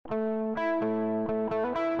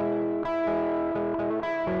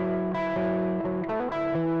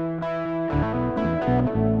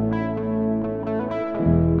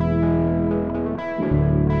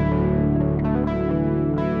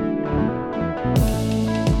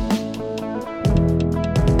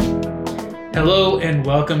Hello and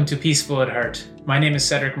welcome to Peaceful at Heart. My name is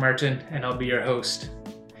Cedric Martin and I'll be your host.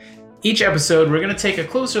 Each episode we're going to take a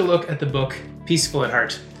closer look at the book Peaceful at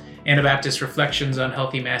Heart, Anabaptist Reflections on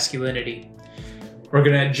Healthy Masculinity. We're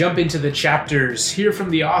going to jump into the chapters, hear from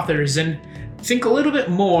the authors, and think a little bit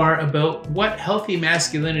more about what healthy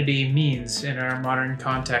masculinity means in our modern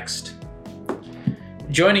context.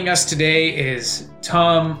 Joining us today is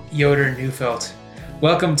Tom Yoder Neufeld.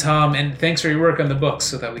 Welcome, Tom, and thanks for your work on the book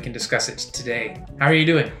so that we can discuss it today. How are you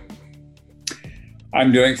doing?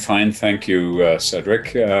 I'm doing fine, thank you,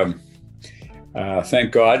 Cedric.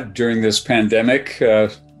 Thank God during this pandemic,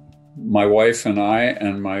 my wife and I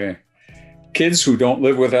and my kids who don't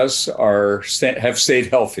live with us have stayed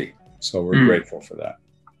healthy. So we're grateful for that.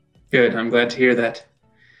 Good, I'm glad to hear that.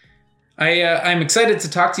 I'm excited to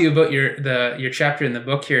talk to you about your chapter in the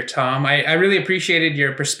book here, Tom. I really appreciated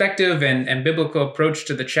your perspective and biblical approach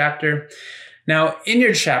to the chapter. Now, in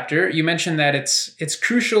your chapter, you mentioned that it's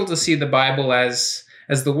crucial to see the Bible as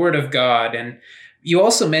the Word of God, and you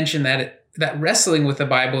also mentioned that wrestling with the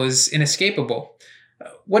Bible is inescapable.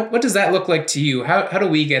 What does that look like to you? How do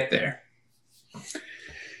we get there?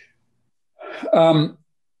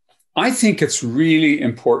 I think it's really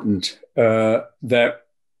important that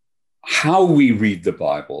how we read the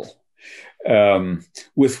Bible,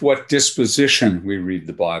 with what disposition we read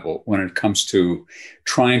the Bible when it comes to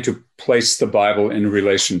trying to place the Bible in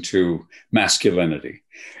relation to masculinity.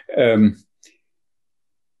 The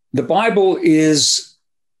Bible is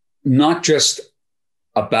not just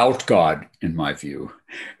about God, in my view,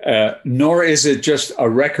 nor is it just a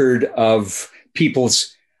record of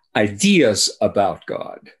people's ideas about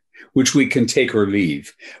God, which we can take or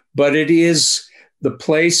leave, but it is the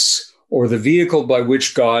place or the vehicle by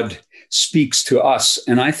which God speaks to us.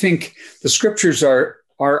 And I think the scriptures are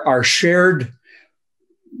our shared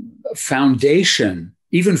foundation,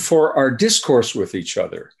 even for our discourse with each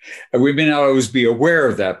other. And we may not always be aware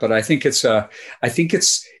of that, but I think it's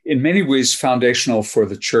in many ways foundational for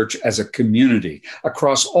the church as a community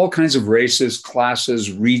across all kinds of races,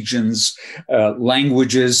 classes, regions,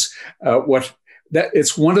 languages.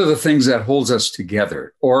 It's one of the things that holds us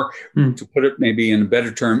together, or to put it maybe in a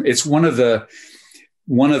better term, it's one of the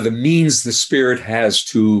means the Spirit has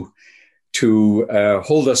to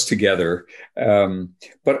hold us together,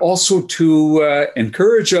 but also to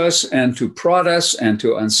encourage us and to prod us and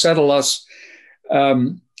to unsettle us.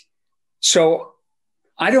 So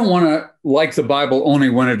I don't want to like the Bible only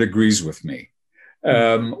when it agrees with me.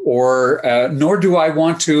 Nor do I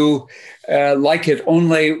want to like it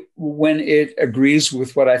only when it agrees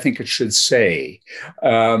with what I think it should say.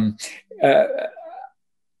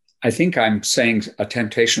 I think I'm saying a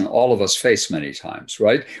temptation all of us face many times,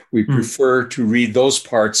 right? We prefer to read those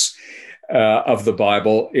parts of the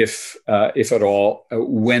Bible, if at all,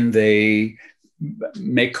 when they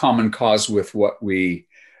make common cause with what we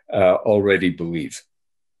already believe.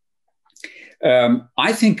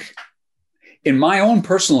 I think, in my own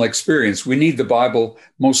personal experience, we need the Bible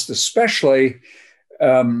most especially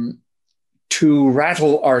to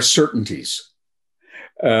rattle our certainties,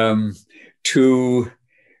 to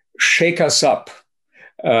shake us up.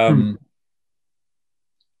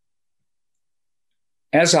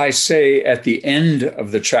 As I say at the end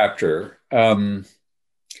of the chapter, I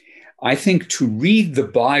think to read the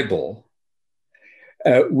Bible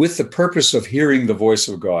with the purpose of hearing the voice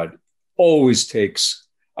of God always takes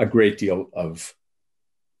a great deal of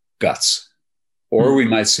guts, or we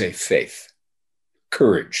might say faith,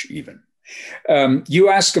 courage even. You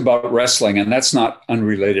ask about wrestling, and that's not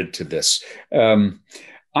unrelated to this.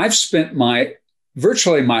 I've spent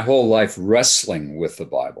virtually my whole life wrestling with the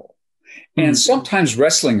Bible. And sometimes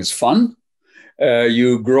wrestling is fun.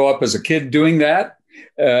 You grow up as a kid doing that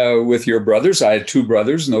with your brothers. I had two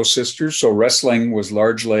brothers, no sisters, so wrestling was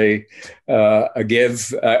largely a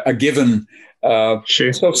given.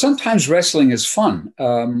 Sure. So sometimes wrestling is fun.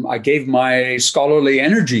 I gave my scholarly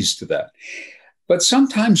energies to that. But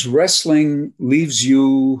sometimes wrestling leaves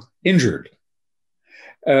you injured.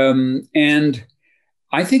 And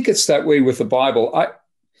I think it's that way with the Bible.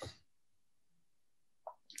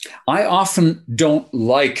 I often don't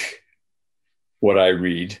like what I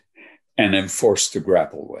read and am forced to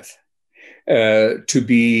grapple with, to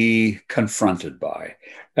be confronted by.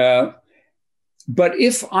 But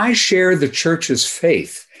if I share the church's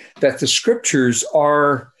faith that the scriptures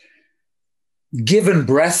are given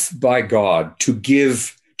breath by God to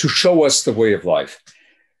show us the way of life,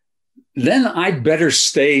 then I'd better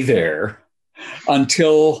stay there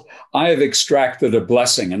until I have extracted a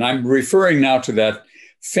blessing. And I'm referring now to that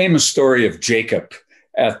famous story of Jacob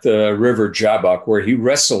at the river Jabbok, where he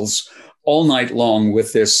wrestles all night long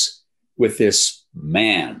with this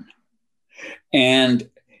man. And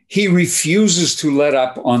he refuses to let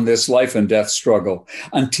up on this life and death struggle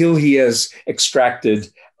until he has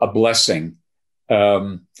extracted a blessing.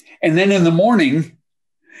 And then in the morning,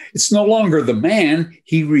 it's no longer the man.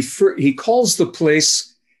 He calls the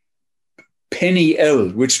place Peniel,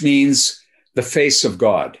 which means the face of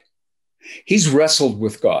God. He's wrestled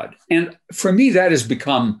with God. And for me, that has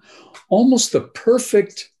become almost the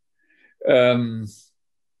perfect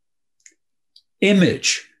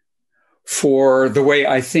image for the way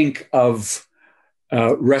I think of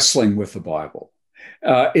wrestling with the Bible.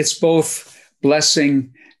 It's both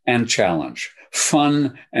blessing and challenge,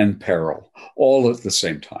 fun and peril, all at the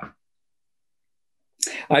same time.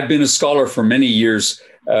 I've been a scholar for many years,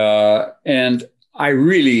 and I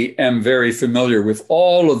really am very familiar with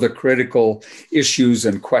all of the critical issues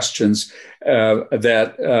and questions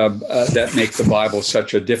that make the Bible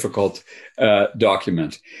such a difficult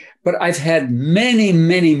document. But I've had many,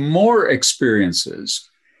 many more experiences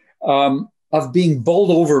of being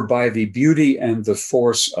bowled over by the beauty and the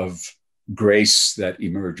force of grace that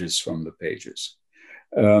emerges from the pages.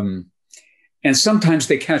 And sometimes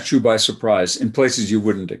they catch you by surprise in places you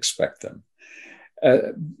wouldn't expect them.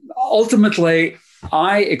 Ultimately,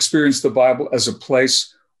 I experience the Bible as a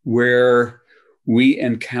place where we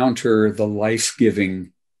encounter the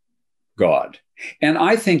life-giving God. And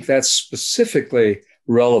I think that's specifically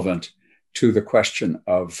relevant to the question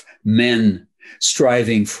of men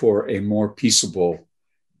striving for a more peaceable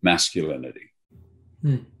masculinity.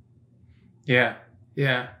 Yeah.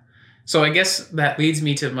 So I guess that leads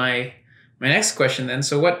me to my next question then.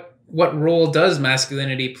 So what role does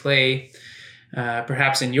masculinity play,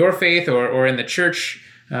 perhaps in your faith or in the church?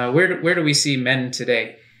 Where do we see men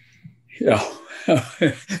today? Yeah,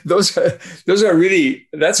 those are really,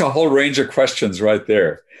 that's a whole range of questions right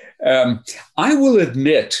there. I will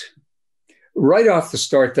admit right off the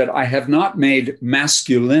start that I have not made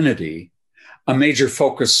masculinity a major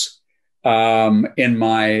focus in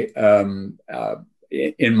my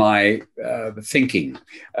thinking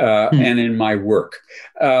and in my work.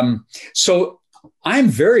 So I'm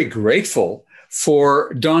very grateful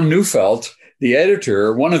for Don Neufeld, the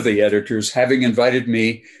editor, one of the editors, having invited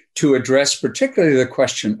me to address particularly the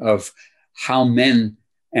question of how men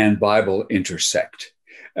and Bible intersect,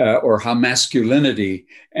 or how masculinity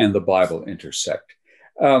and the Bible intersect.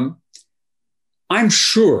 I'm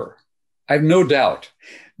sure, I have no doubt,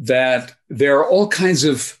 that there are all kinds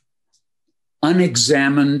of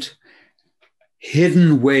unexamined,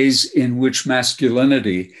 hidden ways in which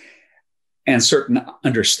masculinity and certain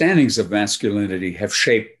understandings of masculinity have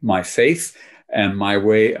shaped my faith and my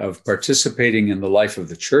way of participating in the life of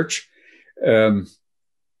the church.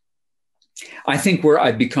 I think where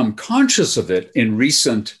I've become conscious of it in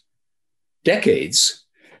recent decades,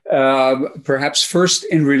 perhaps first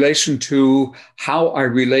in relation to how I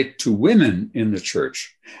relate to women in the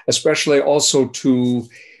church, especially also to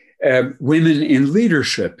women in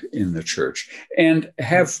leadership in the church, and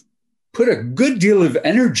have put a good deal of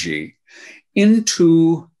energy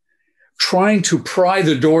into trying to pry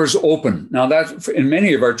the doors open. Now, that in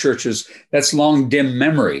many of our churches, that's long dim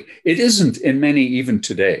memory. It isn't in many even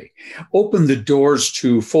today. Open the doors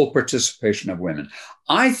to full participation of women.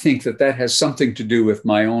 I think that that has something to do with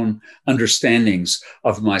my own understandings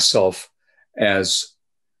of myself as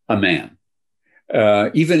a man.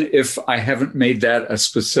 Even if I haven't made that a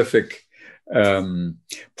specific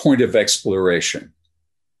point of exploration.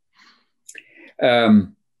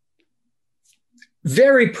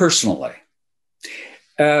 Very personally,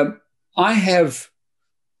 I have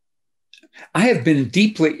been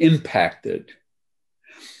deeply impacted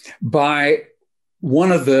by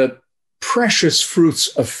one of the precious fruits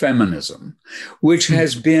of feminism, which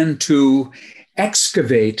has been to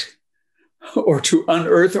excavate or to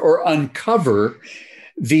unearth or uncover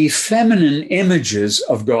the feminine images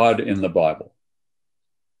of God in the Bible.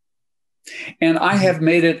 And I have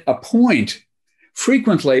made it a point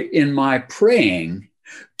frequently in my praying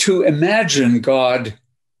to imagine God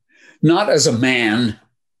not as a man,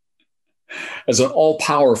 as an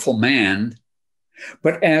all-powerful man,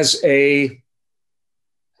 but as a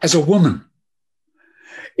woman.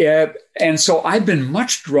 And so I've been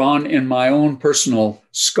much drawn in my own personal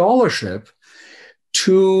scholarship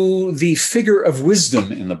to the figure of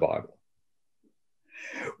wisdom in the Bible,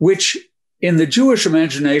 which in the Jewish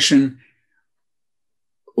imagination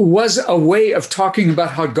was a way of talking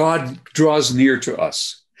about how God draws near to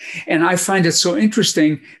us. And I find it so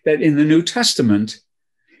interesting that in the New Testament,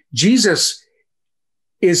 Jesus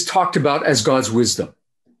is talked about as God's wisdom,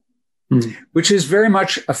 which is very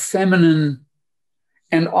much a feminine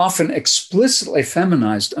and often explicitly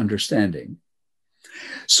feminized understanding.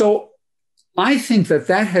 So I think that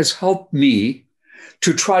that has helped me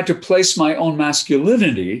to try to place my own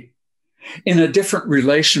masculinity in a different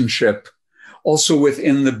relationship, also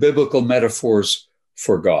within the biblical metaphors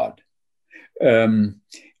for God.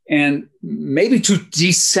 And maybe to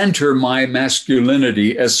decenter my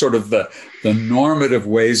masculinity as sort of the normative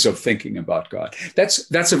ways of thinking about God.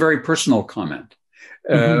 That's a very personal comment,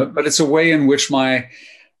 but it's a way in which my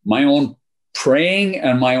own praying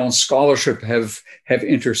and my own scholarship have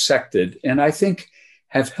intersected, and I think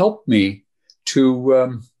have helped me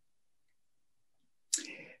to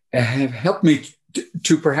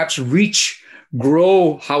perhaps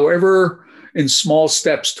grow, however, in small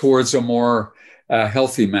steps towards a more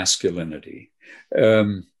healthy masculinity.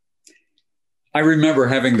 I remember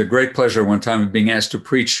having the great pleasure one time of being asked to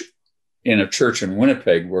preach in a church in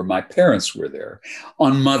Winnipeg where my parents were there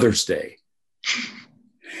on Mother's Day.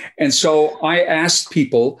 And so I asked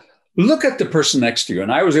people, look at the person next to you.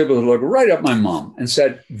 And I was able to look right at my mom and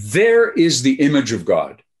said, there is the image of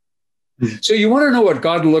God. So you want to know what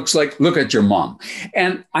God looks like? Look at your mom.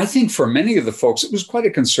 And I think for many of the folks, it was quite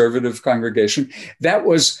a conservative congregation. It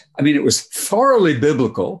was thoroughly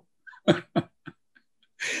biblical,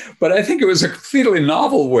 but I think it was a completely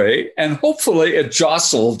novel way. And hopefully it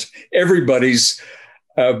jostled everybody's,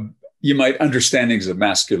 understandings of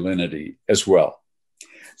masculinity as well.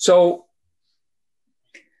 So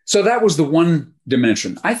that was the one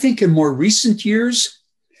dimension. I think in more recent years,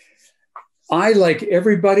 I, like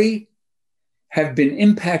everybody, have been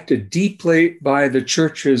impacted deeply by the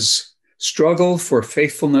church's struggle for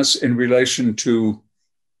faithfulness in relation to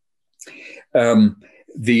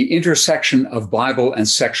the intersection of Bible and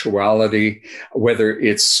sexuality, whether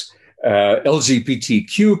it's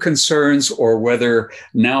LGBTQ concerns or whether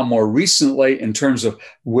now more recently in terms of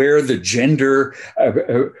where the gender,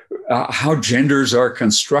 how genders are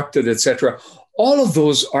constructed, et cetera. All of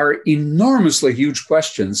those are enormously huge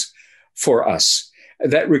questions for us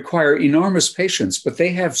that require enormous patience, but they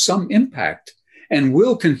have some impact and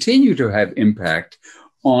will continue to have impact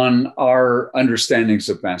on our understandings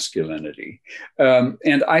of masculinity.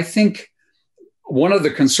 And I think one of the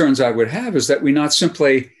concerns I would have is that we not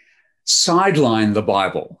simply sideline the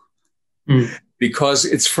Bible because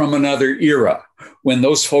it's from another era when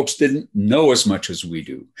those folks didn't know as much as we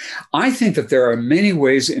do. I think that there are many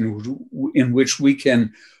ways in which we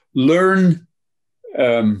can learn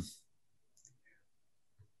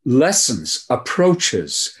lessons,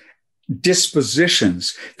 approaches,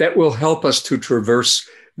 dispositions that will help us to traverse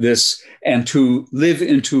this and to live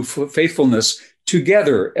into faithfulness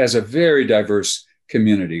together as a very diverse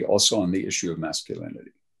community, also on the issue of masculinity.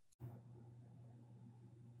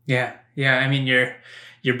 Yeah. I mean,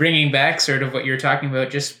 you're bringing back sort of what you were talking about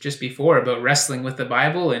just before about wrestling with the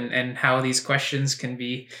Bible and how these questions can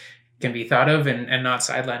be thought of and not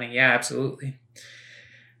sidelining. Yeah, absolutely.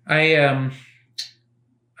 I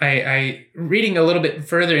reading a little bit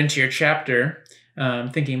further into your chapter,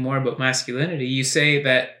 thinking more about masculinity, you say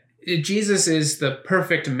that Jesus is the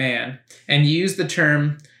perfect man, and you use the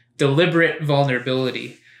term deliberate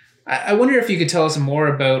vulnerability. I wonder if you could tell us more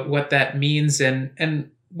about what that means and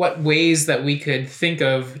what ways that we could think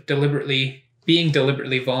of being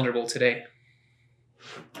deliberately vulnerable today.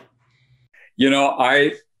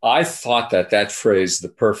 I thought that phrase, the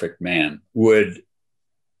perfect man, would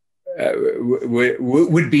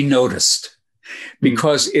be noticed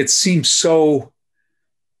because it seems so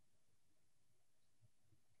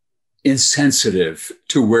insensitive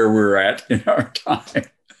to where we're at in our time.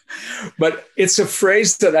 But it's a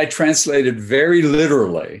phrase that I translated very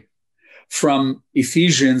literally from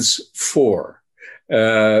Ephesians 4,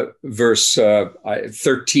 verse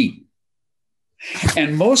 13.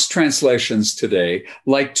 And most translations today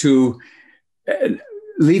like to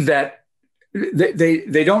leave that.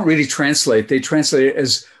 They don't really translate. They translate it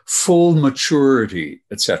as full maturity,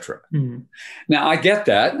 etc. Now, I get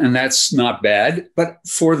that, and that's not bad. But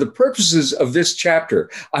for the purposes of this chapter,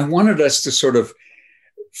 I wanted us to sort of,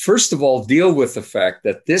 first of all, deal with the fact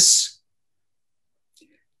that this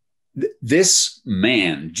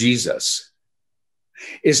man, Jesus,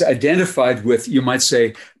 is identified with, you might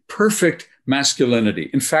say, perfect masculinity.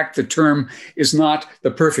 In fact, the term is not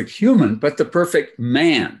the perfect human, but the perfect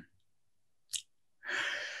man.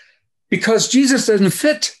 Because Jesus doesn't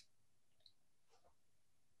fit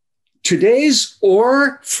today's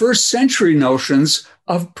or first century notions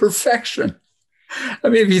of perfection. I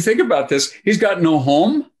mean, if you think about this, he's got no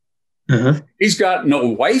home. Uh-huh. He's got no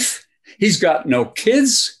wife. He's got no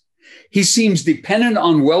kids. He seems dependent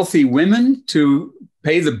on wealthy women to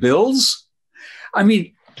pay the bills. I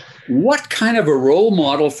mean, what kind of a role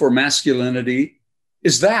model for masculinity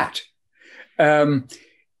is that? But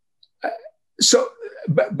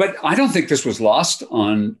I don't think this was lost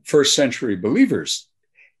on first century believers.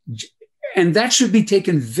 And that should be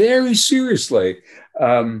taken very seriously.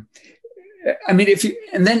 And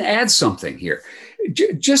then add something here,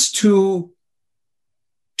 just to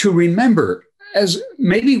remember, as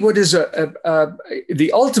maybe what is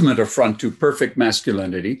the ultimate affront to perfect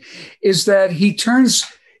masculinity is that he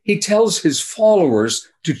tells his followers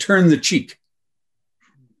to turn the cheek.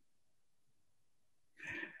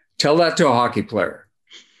 Tell that to a hockey player.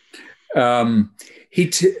 You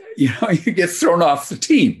get thrown off the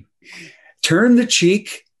team. Turn the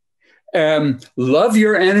cheek. Love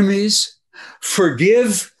your enemies.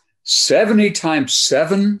 Forgive 70 times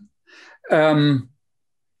 7.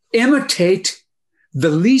 Imitate the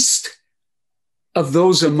least of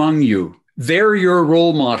those among you. They're your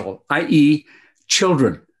role model, i.e.,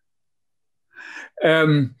 children.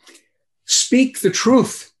 Speak the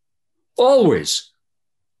truth, always,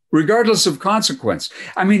 regardless of consequence.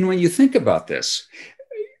 I mean, when you think about this,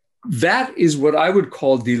 that is what I would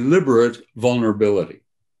call deliberate vulnerability.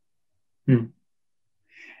 And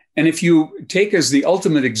if you take as the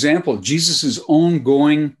ultimate example, Jesus' own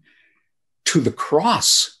going to the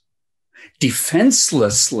cross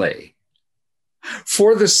defenselessly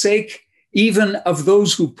for the sake even of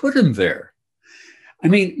those who put him there. I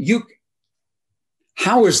mean,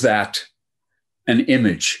 how is that an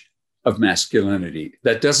image of masculinity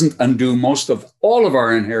that doesn't undo most of all of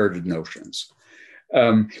our inherited notions?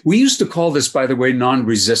 We used to call this, by the way,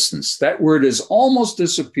 non-resistance. That word has almost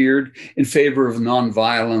disappeared in favor of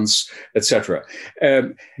non-violence, etc.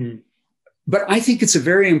 But I think it's a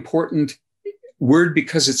very important word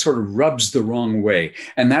because it sort of rubs the wrong way.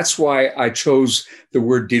 And that's why I chose the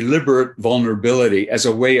word deliberate vulnerability as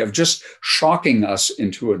a way of just shocking us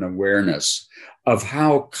into an awareness of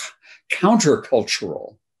how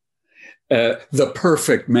countercultural the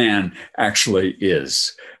perfect man actually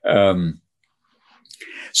is.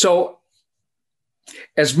 So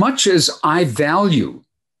as much as I value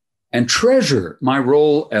and treasure my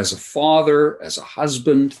role as a father, as a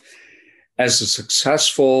husband, as a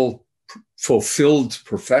successful, fulfilled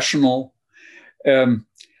professional,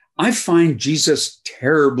 I find Jesus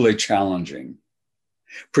terribly challenging,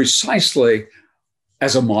 precisely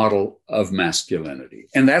as a model of masculinity.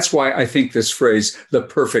 And that's why I think this phrase, the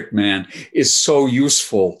perfect man, is so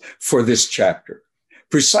useful for this chapter,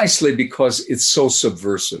 precisely because it's so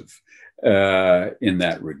subversive in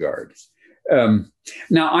that regard.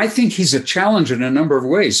 Now, I think he's a challenge in a number of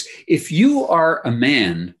ways. If you are a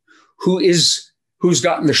man who's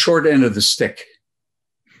gotten the short end of the stick,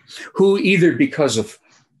 who either because of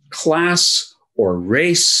class or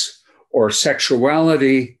race or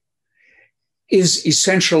sexuality is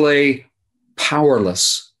essentially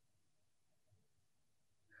powerless,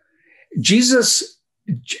 Jesus,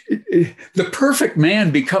 the perfect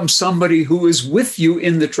man, becomes somebody who is with you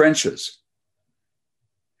in the trenches.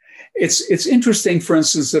 It's interesting, for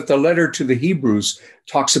instance, that the letter to the Hebrews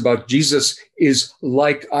talks about Jesus is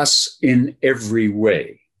like us in every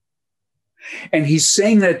way. And he's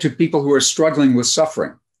saying that to people who are struggling with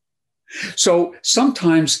suffering. So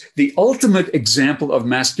sometimes the ultimate example of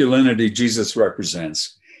masculinity Jesus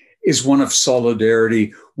represents is one of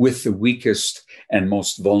solidarity with the weakest and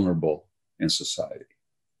most vulnerable in society.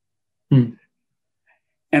 And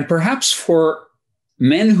perhaps for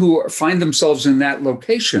men who find themselves in that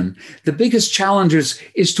location, the biggest challenge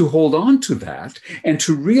is to hold on to that and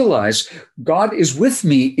to realize God is with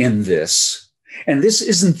me in this, and this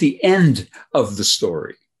isn't the end of the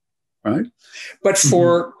story, right? But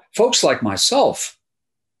for folks like myself,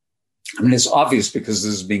 I mean, it's obvious because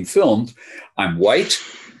this is being filmed. I'm white.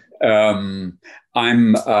 I'm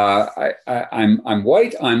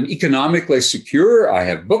white. I'm economically secure. I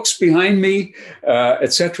have books behind me,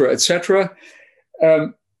 et cetera, et cetera.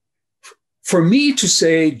 For me to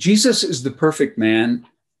say Jesus is the perfect man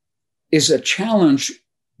is a challenge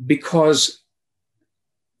because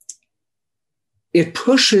it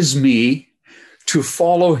pushes me to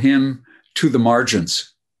follow him to the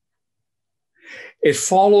margins.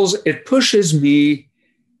 It pushes me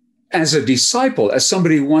as a disciple, as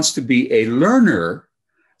somebody who wants to be a learner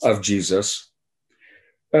of Jesus,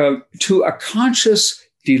 to a conscious,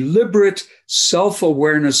 deliberate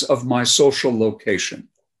self-awareness of my social location.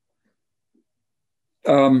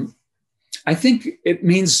 I think it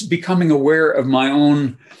means becoming aware of my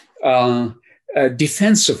own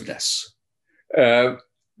defensiveness,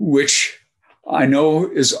 which I know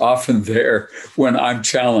is often there when I'm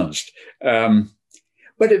challenged.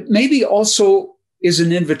 But it maybe also is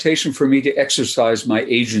an invitation for me to exercise my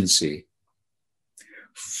agency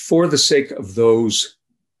for the sake of those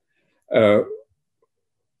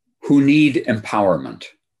who need empowerment.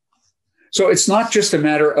 So it's not just a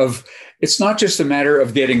matter of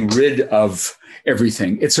getting rid of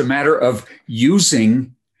everything. It's a matter of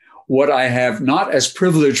using what I have not as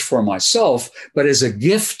privilege for myself, but as a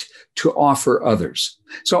gift to offer others.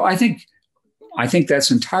 So I think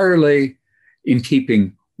that's entirely in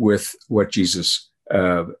keeping with what Jesus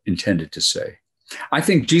intended to say. I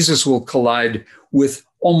think Jesus will collide with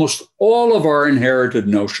almost all of our inherited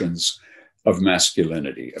notions of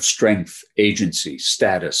masculinity, of strength, agency,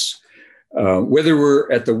 status, whether we're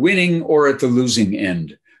at the winning or at the losing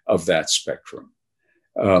end of that spectrum.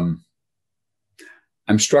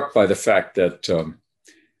 I'm struck by the fact that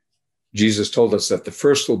Jesus told us that the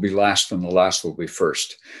first will be last and the last will be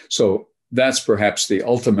first. So that's perhaps the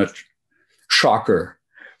ultimate shocker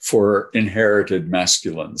for inherited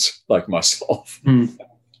masculines like myself. Mm.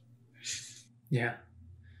 Yeah.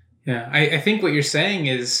 I think what you're saying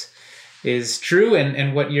is true,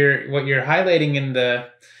 and what you're highlighting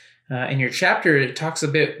in your chapter, it talks a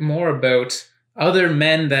bit more about other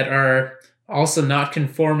men that are also not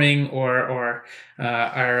conforming or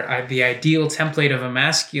are the ideal template of a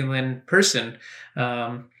masculine person,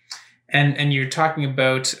 and you're talking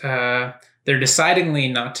about they're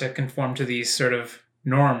decidingly not to conform to these sort of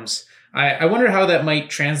norms. I wonder how that might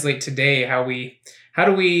translate today. How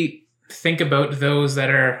do we think about those that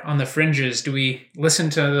are on the fringes? Do we listen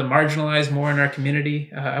to the marginalized more in our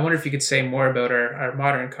community? I wonder if you could say more about our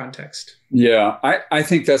modern context. Yeah, I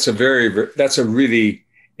think that's a really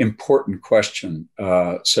important question,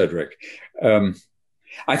 Cedric.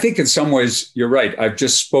 I think in some ways you're right. I've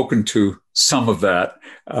just spoken to some of that.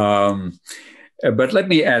 But let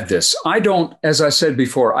me add this. As I said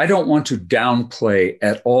before, I don't want to downplay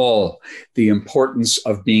at all the importance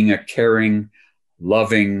of being a caring,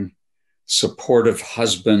 loving, supportive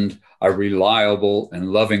husband, a reliable and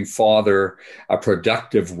loving father, a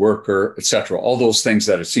productive worker, etc. All those things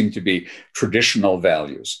that seem to be traditional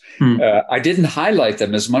values. I didn't highlight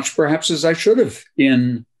them as much, perhaps, as I should have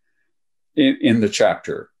in the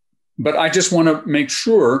chapter. But I just want to make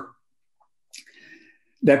sure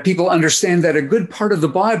that people understand that a good part of the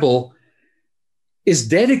Bible is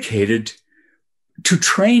dedicated to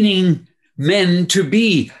training men to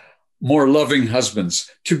be more loving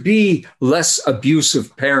husbands, to be less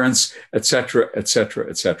abusive parents, et cetera, et cetera,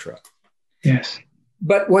 et cetera. Yes.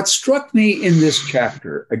 But what struck me in this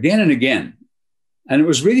chapter again and again, and it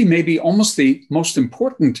was really maybe almost the most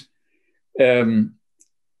important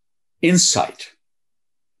insight,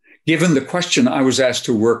 given the question I was asked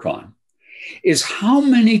to work on, is how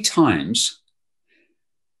many times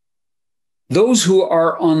those who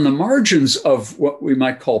are on the margins of what we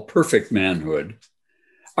might call perfect manhood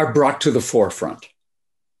are brought to the forefront.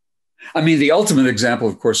 I mean, the ultimate example,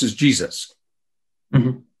 of course, is Jesus.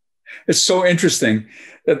 Mm-hmm. It's so interesting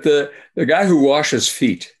that the guy who washes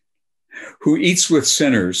feet, who eats with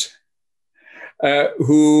sinners,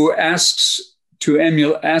 who asks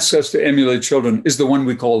us to emulate children, is the one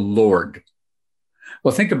we call Lord.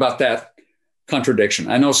 Well, think about that contradiction.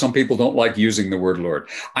 I know some people don't like using the word Lord.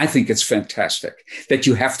 I think it's fantastic that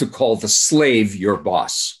you have to call the slave your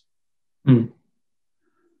boss. Mm.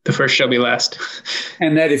 The first shall be last.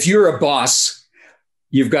 And that if you're a boss,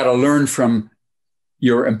 you've got to learn from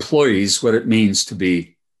your employees what it means to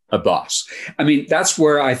be a boss. I mean, that's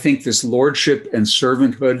where I think this lordship and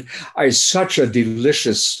servanthood is such a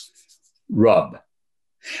delicious rub.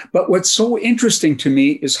 But what's so interesting to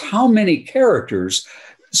me is how many characters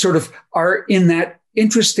sort of are in that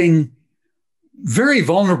interesting, very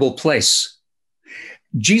vulnerable place.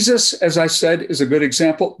 Jesus, as I said, is a good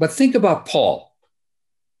example, but think about Paul.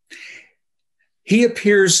 He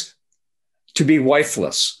appears to be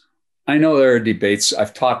wifeless. I know there are debates.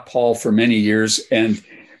 I've taught Paul for many years, and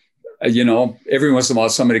every once in a while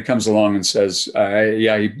somebody comes along and says,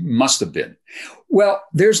 yeah, he must have been. Well,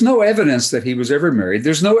 there's no evidence that he was ever married.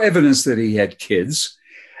 There's no evidence that he had kids.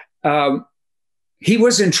 He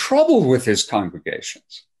was in trouble with his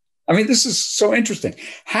congregations. I mean, this is so interesting.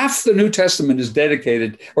 Half the New Testament is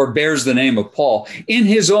dedicated or bears the name of Paul. In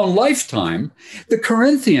his own lifetime, the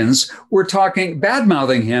Corinthians were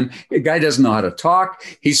bad-mouthing him. The guy doesn't know how to talk.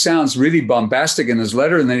 He sounds really bombastic in his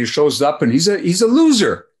letter, and then he shows up and he's a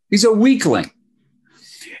loser. He's a weakling.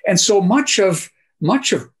 And so much of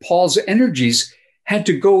Paul's energies had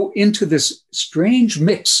to go into this strange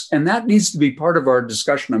mix, and that needs to be part of our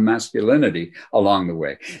discussion of masculinity along the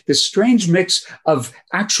way. This strange mix of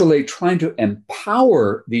actually trying to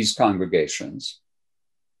empower these congregations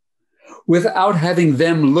without having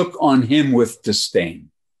them look on him with disdain.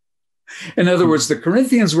 In other words, the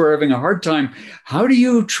Corinthians were having a hard time. How do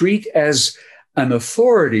you treat as an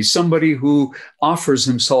authority somebody who offers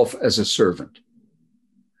himself as a servant?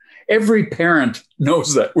 Every parent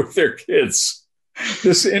knows that with their kids.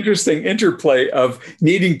 This interesting interplay of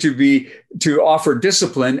needing to offer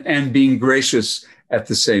discipline and being gracious at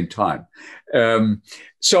the same time.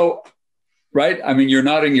 Right? I mean, you're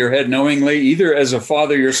nodding your head knowingly, either as a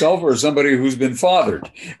father yourself or somebody who's been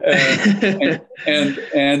fathered.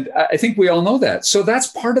 And I think we all know that. So that's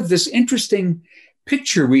part of this interesting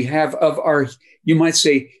picture we have of our, you might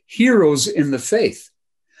say, heroes in the faith.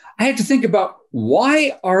 I had to think about,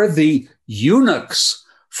 why are the eunuchs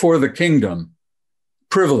for the kingdom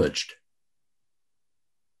privileged?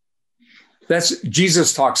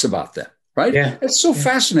 Jesus talks about that. Right? Yeah. It's so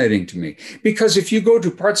fascinating to me, because if you go to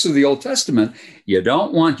parts of the Old Testament, you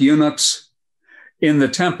don't want eunuchs in the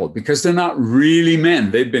temple because they're not really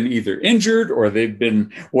men. They've been either injured or they've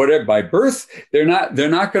been whatever by birth. They're not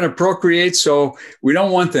going to procreate. So we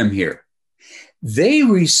don't want them here. They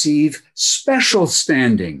receive special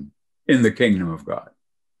standing in the kingdom of God.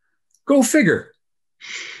 Go figure.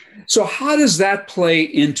 So how does that play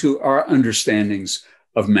into our understandings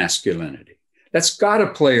of masculinity? That's got to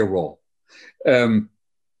play a role.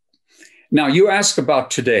 Now, you ask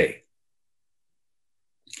about today.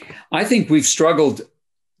 I think we've struggled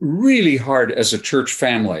really hard as a church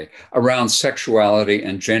family around sexuality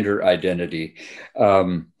and gender identity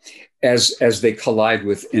as they collide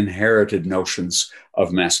with inherited notions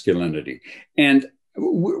of masculinity. And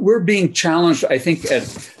we're being challenged, I think, at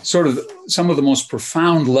sort of some of the most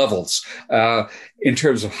profound levels in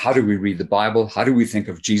terms of how do we read the Bible, how do we think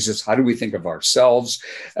of Jesus, how do we think of ourselves,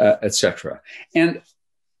 etc. And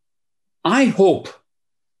I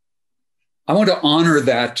want to honor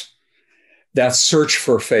that search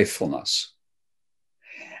for faithfulness.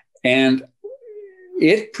 And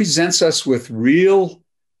it presents us with real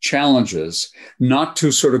challenges not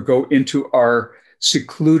to sort of go into our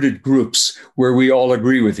secluded groups where we all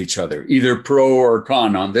agree with each other, either pro or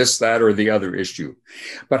con on this, that, or the other issue,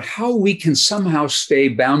 but how we can somehow stay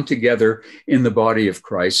bound together in the body of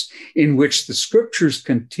Christ, in which the scriptures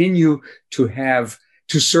continue to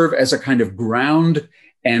serve as a kind of ground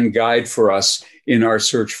and guide for us in our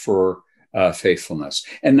search for faithfulness,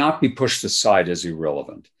 and not be pushed aside as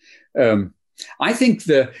irrelevant. I think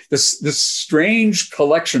the strange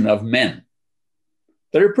collection of men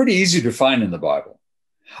that are pretty easy to find in the Bible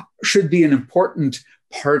should be an important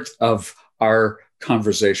part of our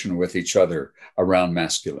conversation with each other around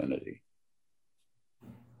masculinity.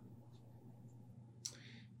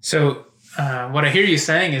 So what I hear you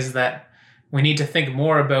saying is that we need to think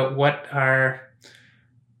more about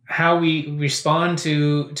how we respond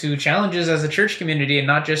to challenges as a church community, and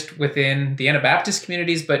not just within the Anabaptist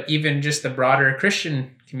communities, but even just the broader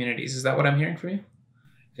Christian communities. Is that what I'm hearing from you?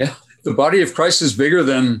 Yeah. The body of Christ is bigger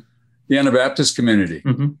than the Anabaptist community.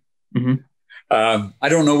 Mm-hmm. Mm-hmm. I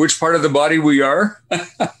don't know which part of the body we are,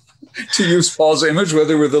 to use Paul's image,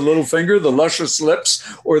 whether we're the little finger, the luscious lips,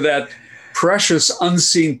 or that precious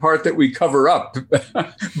unseen part that we cover up,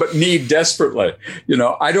 but need desperately.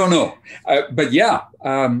 I don't know. But yeah,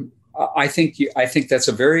 I think that's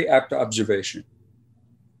a very apt observation.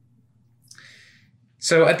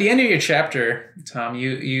 So at the end of your chapter, Tom,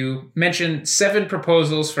 you mentioned 7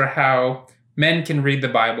 proposals for how men can read the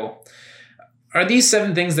Bible. Are these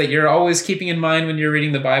 7 things that you're always keeping in mind when you're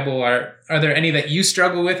reading the Bible? Are there any that you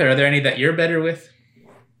struggle with, or are there any that you're better with?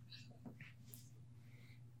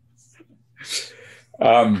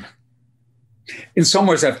 In some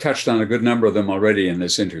ways, I've touched on a good number of them already in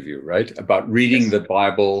this interview, right? About reading the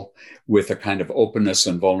Bible with a kind of openness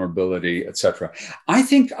and vulnerability, etc. I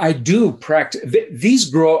think I do practice. These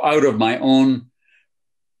grow out of my own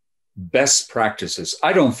best practices.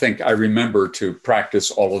 I don't think I remember to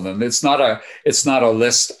practice all of them. It's not a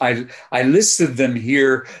list. I listed them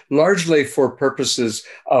here largely for purposes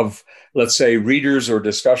of, let's say, readers or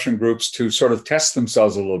discussion groups to sort of test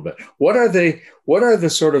themselves a little bit. What are the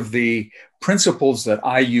sort of the principles that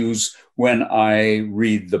I use when I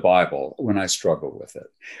read the Bible, when I struggle with it?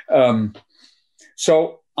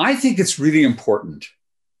 So I think it's really important.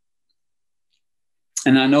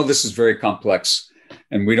 And I know this is very complex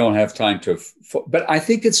and we don't have time but I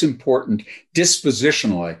think it's important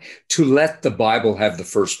dispositionally to let the Bible have the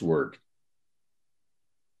first word.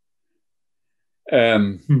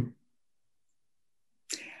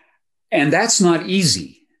 And that's not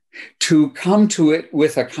easy, to come to it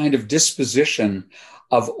with a kind of disposition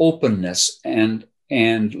of openness and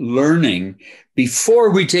learning before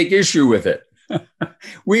we take issue with it.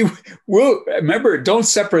 We will, remember, don't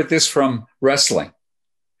separate this from wrestling.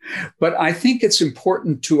 But I think it's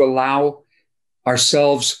important to allow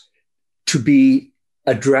ourselves to be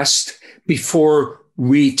addressed before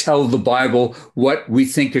we tell the Bible what we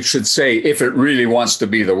think it should say, if it really wants to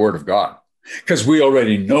be the Word of God, because we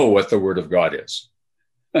already know what the Word of God is.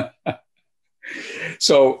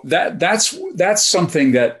 So that's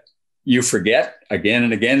something that you forget again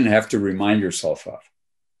and again and have to remind yourself of.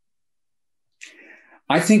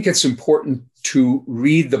 I think it's important to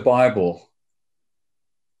read the Bible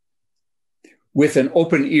with an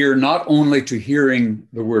open ear, not only to hearing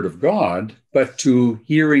the Word of God, but to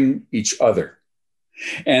hearing each other.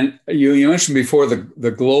 And you mentioned before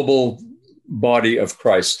the global body of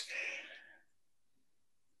Christ.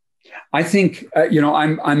 I think,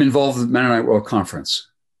 I'm involved with the Mennonite World Conference.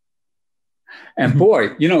 And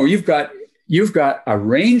boy, you've got a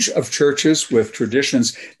range of churches with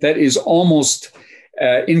traditions that is almost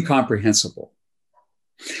incomprehensible.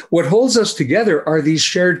 What holds us together are these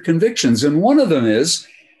shared convictions. And one of them is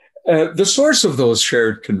the source of those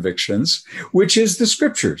shared convictions, which is the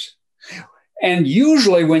scriptures. And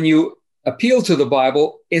usually when you appeal to the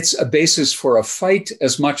Bible, it's a basis for a fight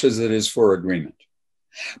as much as it is for agreement.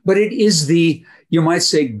 But it is you might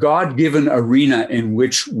say, God-given arena in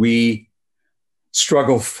which we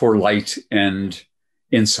struggle for light and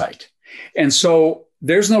insight. And so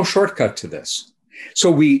there's no shortcut to this.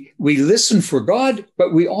 So we listen for God,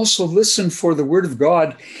 but we also listen for the Word of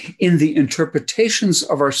God in the interpretations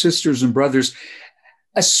of our sisters and brothers,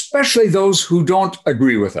 especially those who don't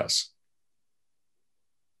agree with us.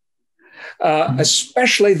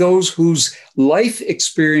 Especially those whose life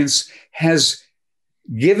experience has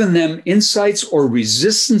given them insights or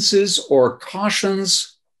resistances or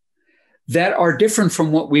cautions that are different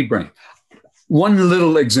from what we bring. One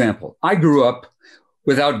little example. I grew up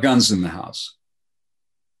without guns in the house.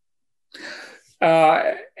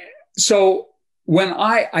 So when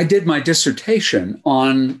I did my dissertation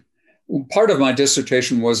part of my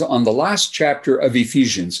dissertation was on the last chapter of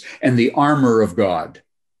Ephesians and the armor of God.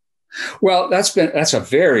 Well, that's a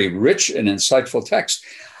very rich and insightful text.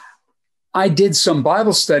 I did some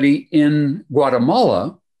Bible study in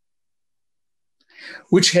Guatemala,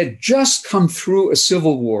 which had just come through a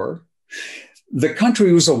civil war. The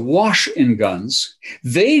country was awash in guns.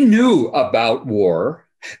 They knew about war.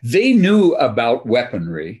 They knew about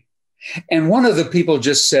weaponry. And one of the people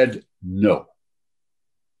just said, no,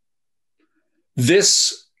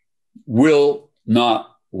 this will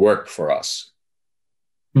not work for us.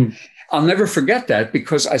 I'll never forget that,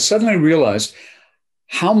 because I suddenly realized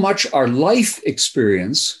how much our life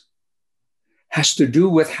experience has to do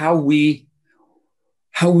with how we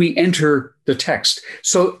enter the text.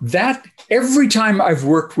 So that every time I've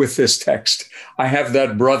worked with this text, I have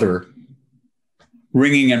that brother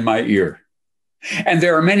ringing in my ear. And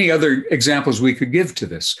there are many other examples we could give to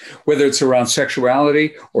this, whether it's around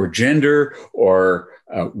sexuality or gender or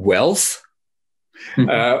wealth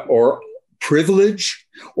or privilege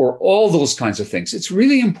or all those kinds of things. It's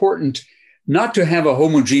really important not to have a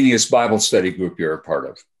homogeneous Bible study group you're a part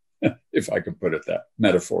of, if I could put it that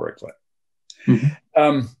metaphorically.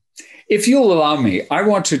 If you'll allow me, I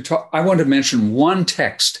want to mention one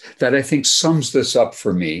text that I think sums this up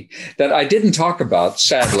for me, that I didn't talk about,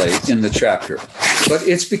 sadly, in the chapter, but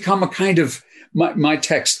it's become a kind of my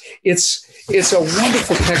text. It's a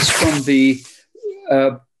wonderful text from the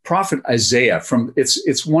prophet Isaiah.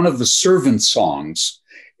 It's one of the servant songs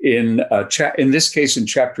in this case in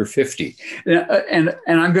chapter 50, and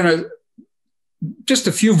I'm going to just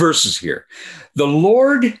a few verses here. The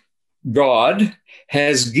Lord God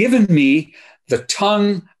has given me the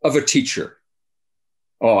tongue of a teacher.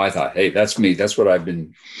 Oh, I thought, hey, that's me. That's what I've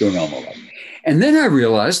been doing all my life. And then I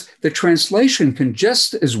realized the translation can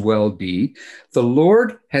just as well be, the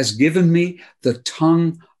Lord has given me the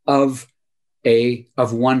tongue of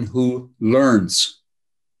one who learns.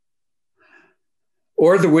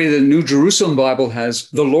 Or the way the New Jerusalem Bible has,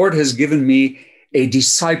 the Lord has given me a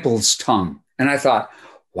disciple's tongue. And I thought,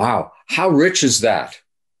 wow, how rich is that?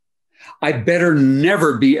 I better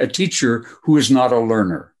never be a teacher who is not a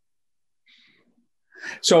learner.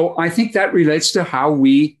 So I think that relates to how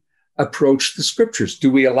we approach the scriptures.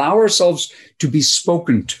 Do we allow ourselves to be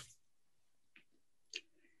spoken to?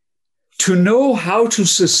 To know how to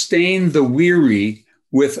sustain the weary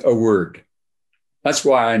with a word. That's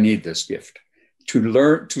why I need this gift. To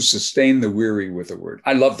learn to sustain the weary with a word.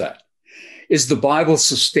 I love that. Is the Bible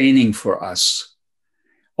sustaining for us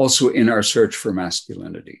also in our search for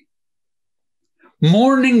masculinity.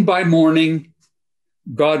 Morning by morning,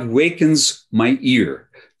 God wakens my ear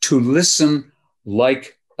to listen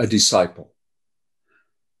like a disciple,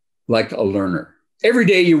 like a learner. Every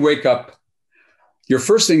day you wake up, your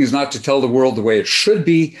first thing is not to tell the world the way it should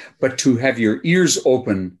be, but to have your ears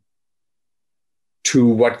open to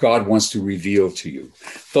what God wants to reveal to you.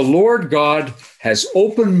 The Lord God has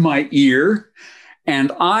opened my ear,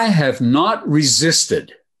 and I have not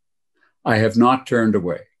resisted. I have not turned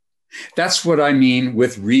away. That's what I mean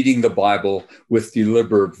with reading the Bible with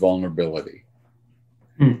deliberate vulnerability.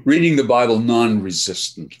 Reading the Bible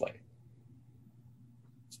non-resistantly.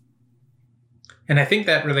 And I think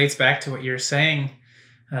that relates back to what you were saying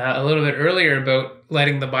a little bit earlier about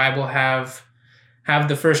letting the Bible have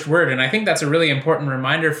the first word. And I think that's a really important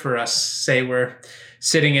reminder for us. Say we're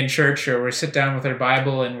sitting in church or we sit down with our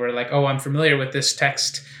Bible and we're like, oh, I'm familiar with this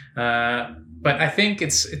text. But I think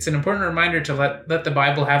it's an important reminder to let the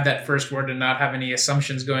Bible have that first word and not have any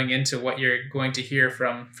assumptions going into what you're going to hear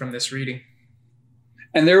from this reading.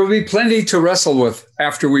 And there will be plenty to wrestle with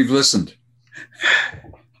after we've listened.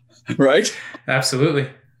 Right? Absolutely.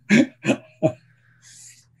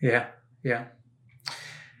 Yeah.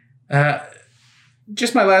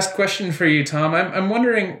 Just my last question for you, Tom. I'm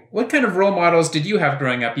wondering, what kind of role models did you have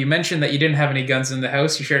growing up? You mentioned that you didn't have any guns in the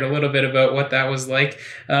house. You shared a little bit about what that was like.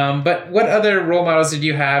 But what other role models did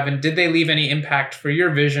you have, and did they leave any impact for your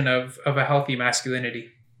vision of a healthy masculinity?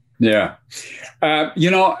 Yeah.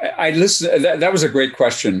 I listened. That was a great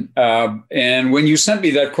question. And when you sent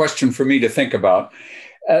me that question for me to think about,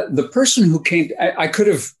 the person who came, I could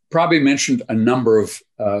have probably mentioned a number of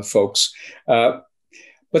folks,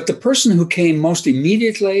 but the person who came most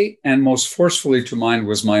immediately and most forcefully to mind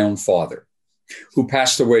was my own father, who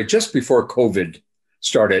passed away just before COVID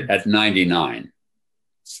started at 99.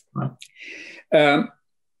 Wow.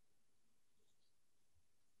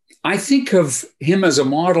 I think of him as a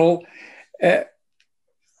model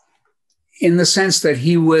in the sense that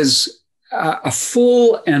he was a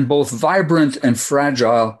full and both vibrant and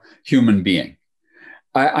fragile human being.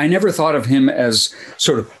 I never thought of him as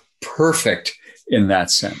sort of perfect in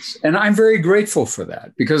that sense. And I'm very grateful for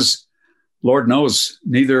that because Lord knows,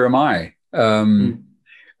 neither am I.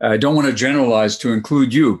 I don't want to generalize to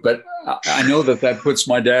include you, but I know that puts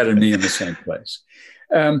my dad and me in the same place.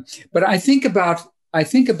 But I think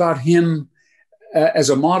about him as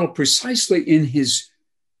a model precisely in his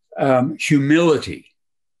humility,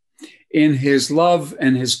 in his love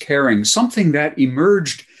and his caring, something that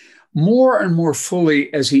emerged more and more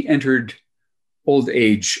fully as he entered old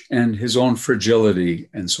age and his own fragility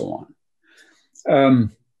and so on.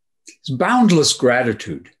 His boundless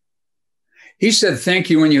gratitude. He said thank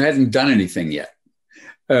you when you hadn't done anything yet.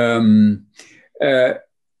 And I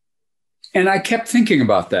kept thinking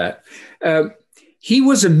about that. He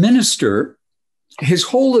was a minister his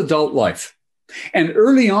whole adult life. And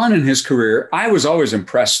early on in his career, I was always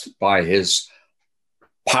impressed by his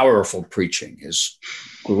powerful preaching, his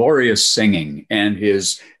glorious singing, and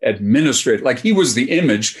his administrative, like he was the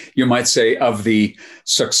image, you might say, of the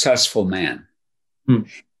successful man.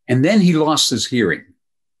 And then he lost his hearing.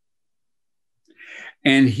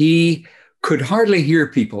 And he could hardly hear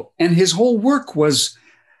people. And his whole work was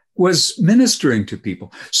ministering to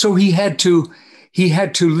people. So he had to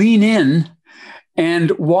lean in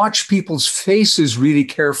and watch people's faces really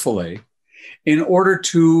carefully in order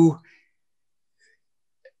to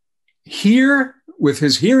hear with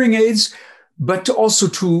his hearing aids, but also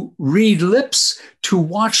to read lips, to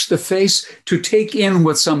watch the face, to take in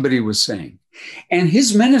what somebody was saying. And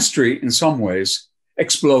his ministry, in some ways,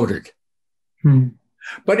 exploded,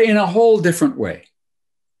 but in a whole different way.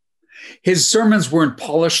 His sermons weren't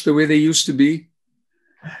polished the way they used to be.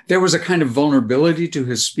 There was a kind of vulnerability to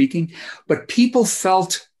his speaking, but people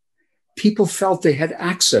felt they had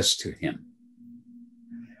access to him.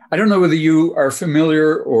 I don't know whether you are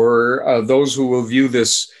familiar or those who will view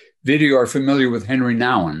this video are familiar with Henry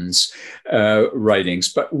Nouwen's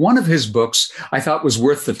writings, but one of his books I thought was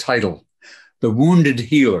worth the title, The Wounded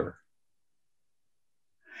Healer.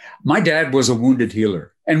 My dad was a wounded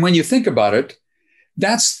healer. And when you think about it,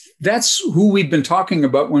 that's who we've been talking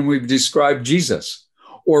about when we've described Jesus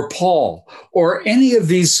or Paul or any of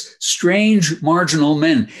these strange marginal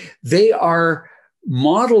men. They are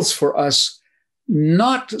models for us,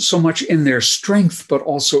 not so much in their strength, but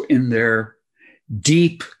also in their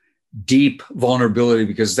deep, deep vulnerability,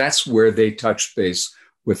 because that's where they touch base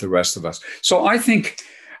with the rest of us. So I think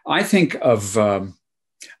of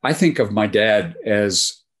my dad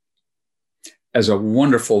as a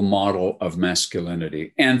wonderful model of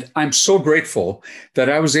masculinity. And I'm so grateful that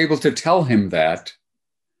I was able to tell him that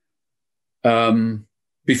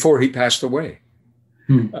before he passed away.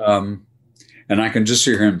 And I can just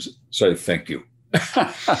hear him say, "Thank you."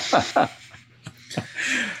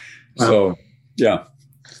 So, yeah.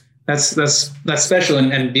 That's special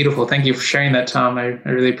and beautiful. Thank you for sharing that, Tom. I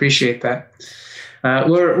really appreciate that.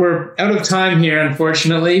 We're out of time here,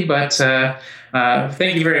 unfortunately, but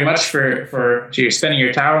thank you very much for spending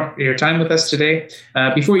your time with us today.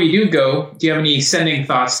 Before you do go, do you have any sending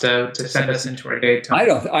thoughts to send us into our day, Tom?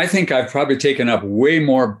 I think I've probably taken up way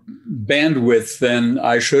more bandwidth than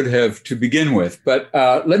I should have to begin with. But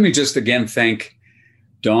let me just again thank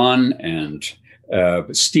Don and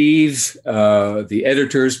Steve, the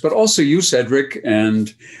editors, but also you, Cedric,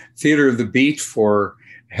 and Theater of the Beat for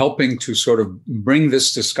helping to sort of bring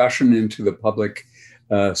this discussion into the public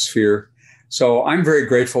sphere. So I'm very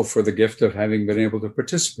grateful for the gift of having been able to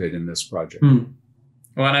participate in this project.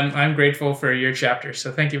 Well, and I'm grateful for your chapter.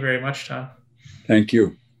 So thank you very much, Tom. Thank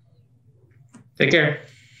you. Take care.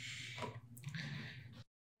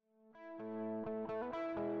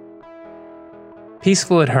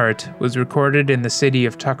 Peaceful at Heart was recorded in the city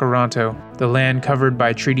of Takaranto, the land covered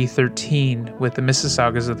by Treaty 13 with the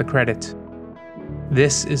Mississaugas of the Credit.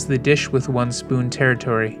 This is the Dish with One Spoon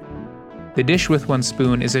territory. The Dish with One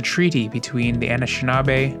Spoon is a treaty between the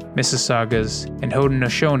Anishinaabe, Mississaugas, and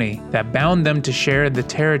Haudenosaunee that bound them to share the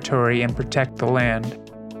territory and protect the land.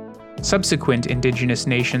 Subsequent indigenous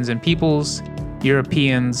nations and peoples,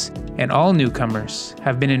 Europeans, and all newcomers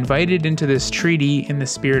have been invited into this treaty in the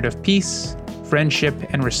spirit of peace, friendship,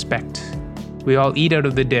 and respect. We all eat out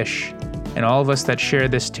of the dish, and all of us that share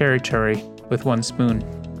this territory with one spoon.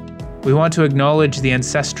 We want to acknowledge the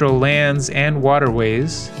ancestral lands and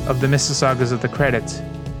waterways of the Mississaugas of the Credit,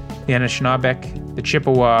 the Anishinaabeg, the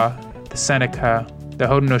Chippewa, the Seneca, the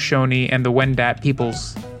Haudenosaunee, and the Wendat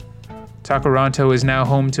peoples. Takaranto is now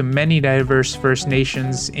home to many diverse First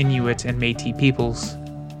Nations, Inuit, and Métis peoples.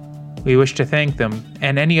 We wish to thank them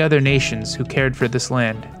and any other nations who cared for this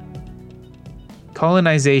land.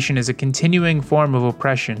 Colonization is a continuing form of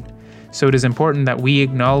oppression, so it is important that we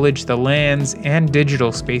acknowledge the lands and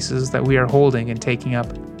digital spaces that we are holding and taking up.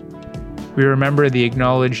 We remember the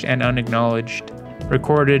acknowledged and unacknowledged,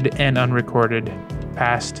 recorded and unrecorded,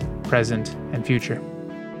 past, present, and future.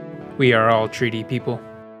 We are all treaty people.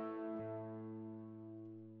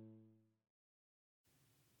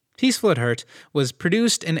 Peaceful at Heart was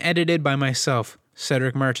produced and edited by myself,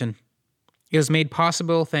 Cedric Martin. It was made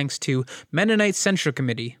possible thanks to Mennonite Central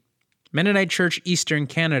Committee, Mennonite Church Eastern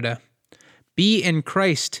Canada, Be in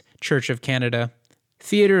Christ Church of Canada,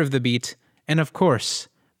 Theater of the Beat, and of course,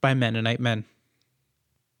 by Mennonite Men.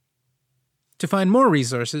 To find more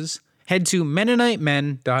resources, head to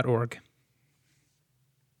MennoniteMen.org.